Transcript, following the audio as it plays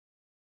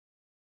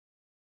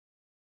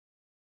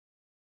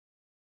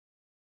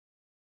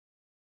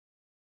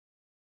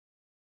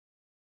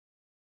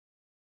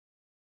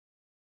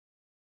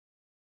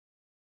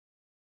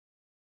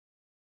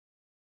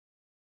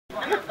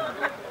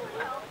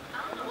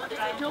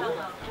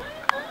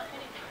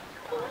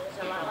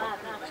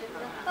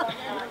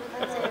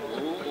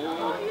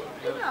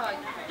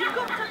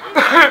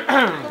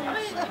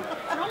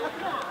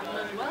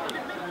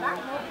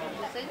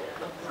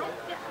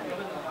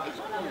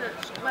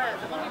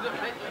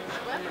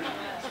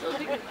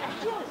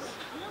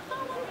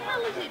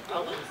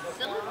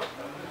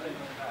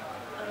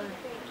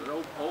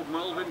Old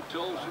Melvin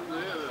Tolls in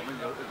there, I mean,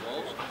 it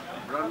was.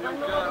 Brand new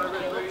car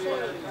every 3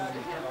 years.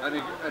 And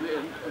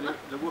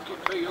the wicket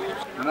fields.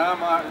 And our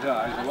Mark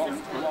dies, a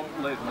lot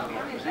later.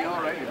 Is he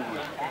alright?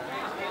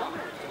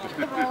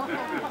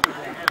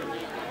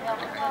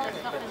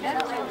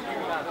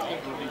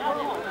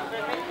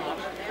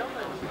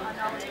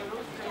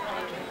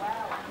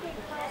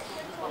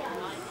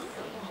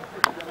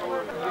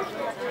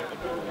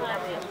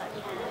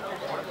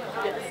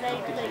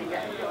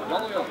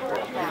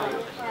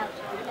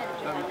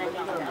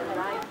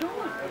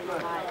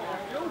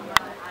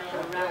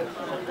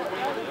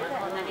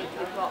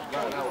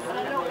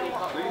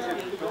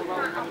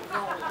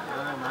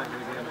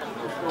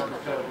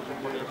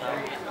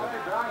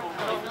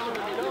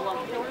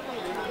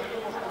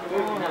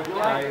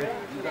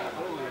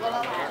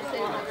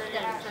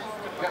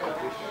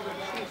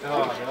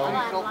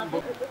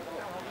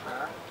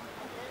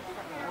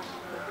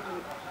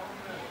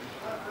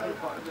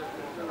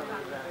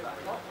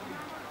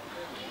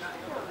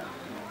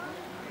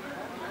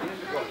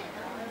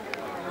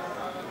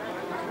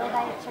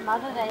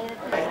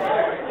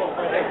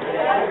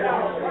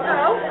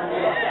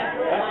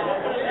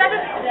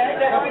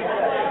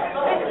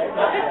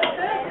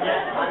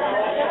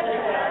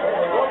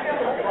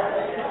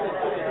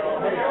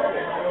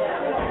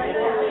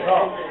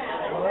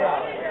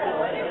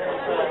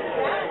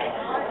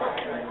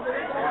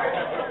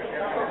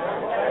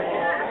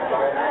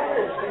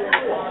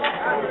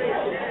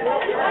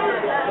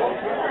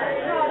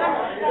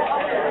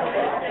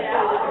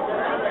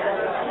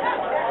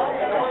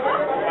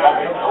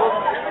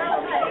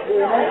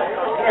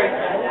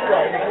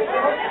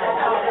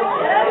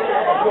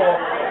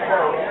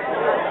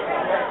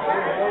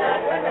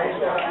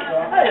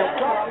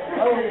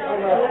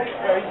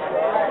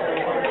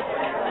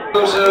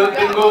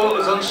 Bingo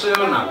is on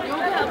sale now.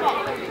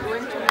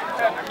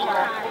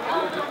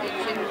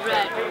 It's in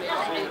red,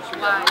 it's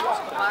white,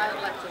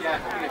 violet.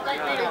 It's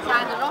either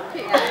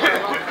rocket or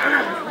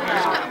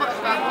it's got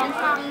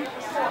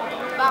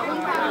about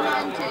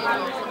 £1.19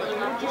 or something.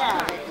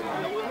 Yeah.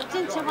 It's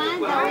into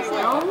wine though, is it?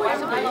 Oh,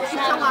 it's a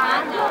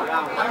wine.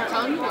 I'm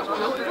telling you, it's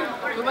good.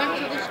 We've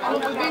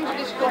been to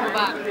this school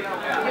back, really,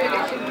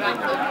 it's in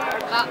Bradford,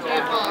 about 3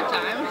 or 4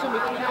 times, and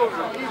we've come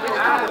over this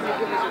time and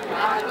give us a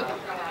glass with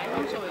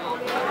so we all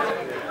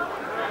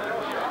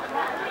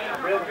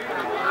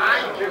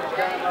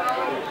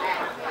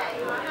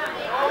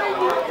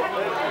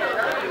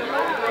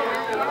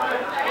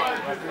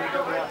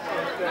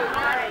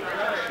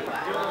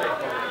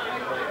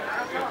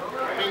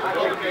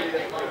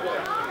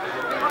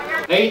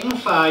 8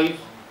 and 5,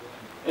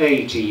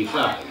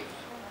 85.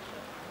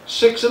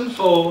 6 and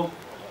 4,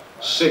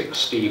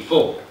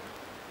 64.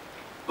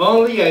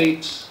 All the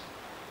 8s,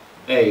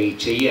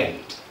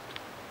 88.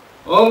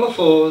 All the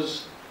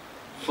 4s,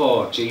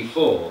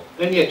 44.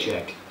 And you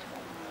check.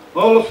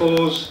 All the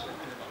 4s,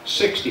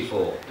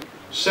 64.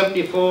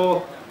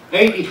 74,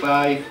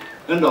 85,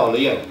 and all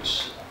the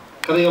 8s.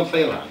 Carry on for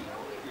your line.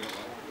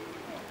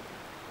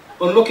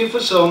 Unlucky for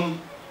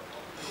some,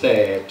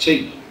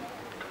 13.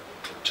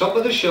 Top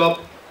of the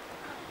shop,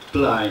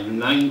 blind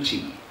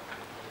 90.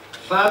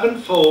 5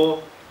 and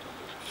 4,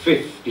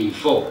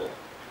 54.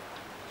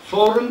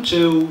 4 and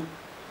 2,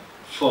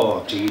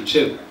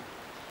 42.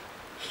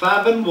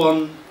 5 and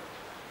 1,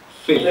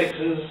 50.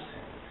 6s,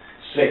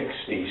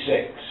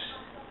 66.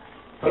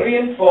 3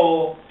 and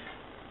 4,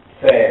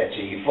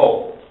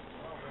 34.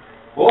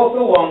 Both the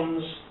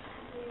 1s,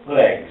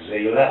 legs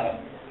 11.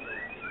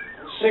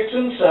 6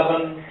 and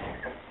 7,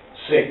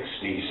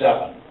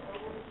 67.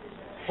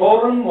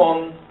 4 and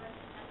 1,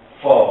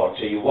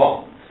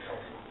 41.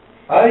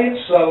 High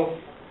itself,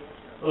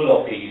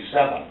 lucky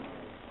 7.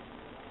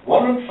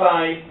 1 and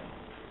 5,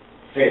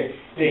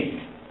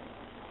 15.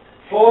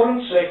 4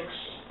 and 6,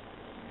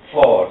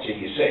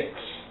 46.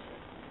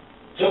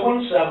 2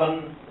 and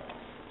 7,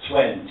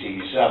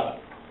 27.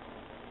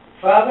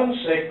 5 and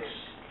 6,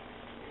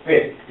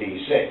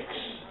 56.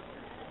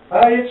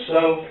 High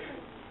itself,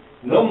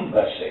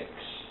 number 6.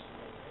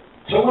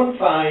 2 and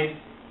 5,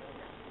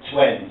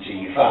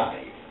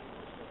 25.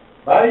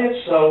 By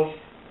itself,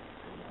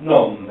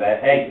 number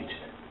 8.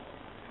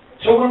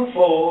 2 and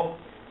 4,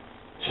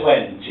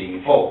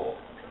 24.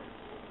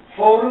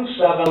 4 and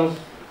 7,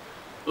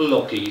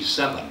 lucky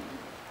 7.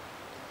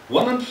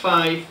 1 and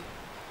 5,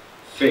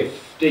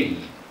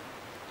 15.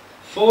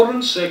 4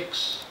 and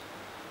 6,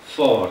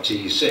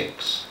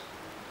 46.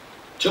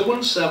 2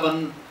 and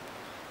 7,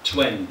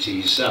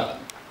 27.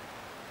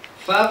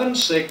 5 and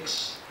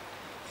 6,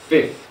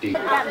 50.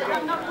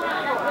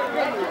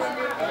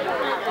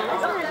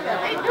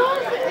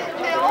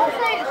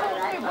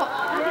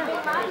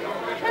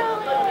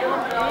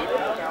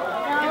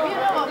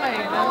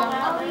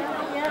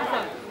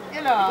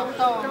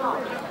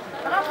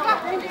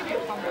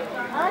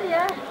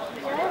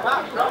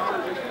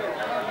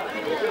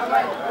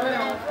 Right,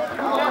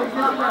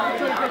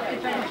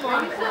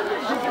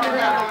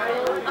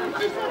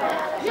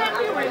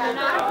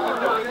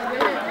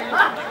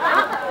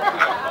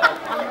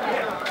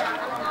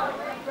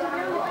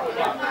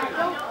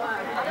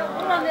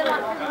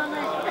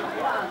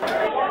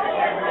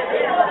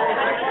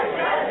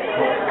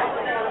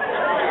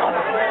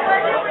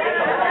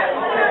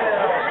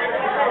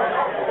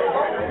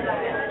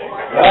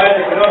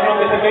 if you don't know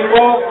Mr.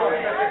 Bingo,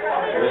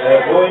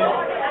 we're going on.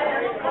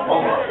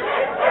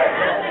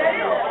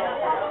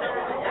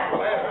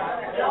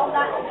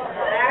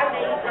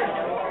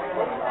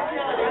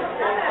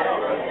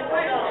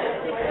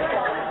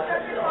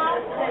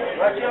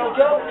 What's your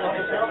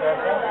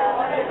joke?